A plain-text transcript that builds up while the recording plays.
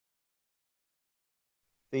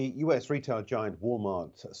The US retail giant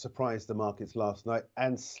Walmart surprised the markets last night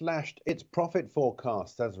and slashed its profit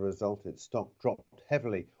forecast. As a result, its stock dropped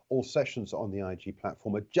heavily. All sessions on the IG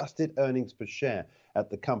platform. Adjusted earnings per share at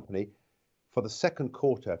the company for the second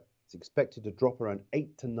quarter is expected to drop around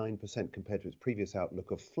 8 to 9% compared to its previous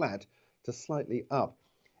outlook of flat to slightly up.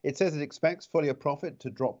 It says it expects full year profit to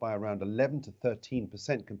drop by around 11 to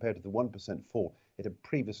 13% compared to the 1% fall it had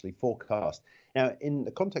previously forecast. Now, in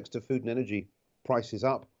the context of food and energy prices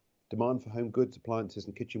up, demand for home goods, appliances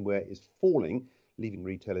and kitchenware is falling, leaving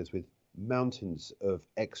retailers with mountains of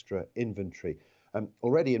extra inventory.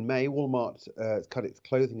 Already in May, Walmart cut its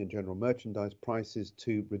clothing and general merchandise prices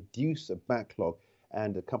to reduce a backlog,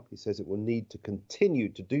 and the company says it will need to continue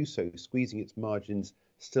to do so, squeezing its margins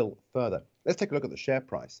still further. Let's take a look at the share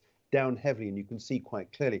price. Down heavily, and you can see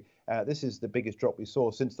quite clearly this is the biggest drop we saw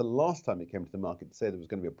since the last time it came to the market to say there was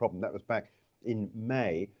going to be a problem. That was back in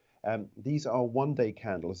May. These are one-day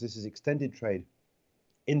candles. This is extended trade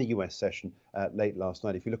in the US session late last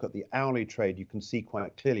night. If you look at the hourly trade, you can see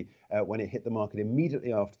quite clearly when it hit the market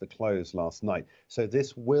immediately after the close last night. So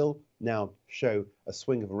this will now show a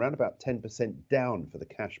swing of around about 10% down for the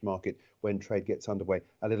cash market when trade gets underway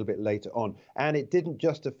a little bit later on. And it didn't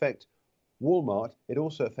just affect Walmart, it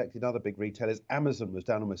also affected other big retailers. Amazon was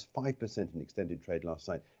down almost 5% in extended trade last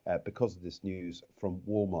night because of this news from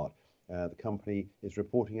Walmart. The company is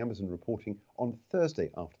reporting, Amazon reporting on Thursday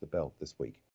after the bell this week.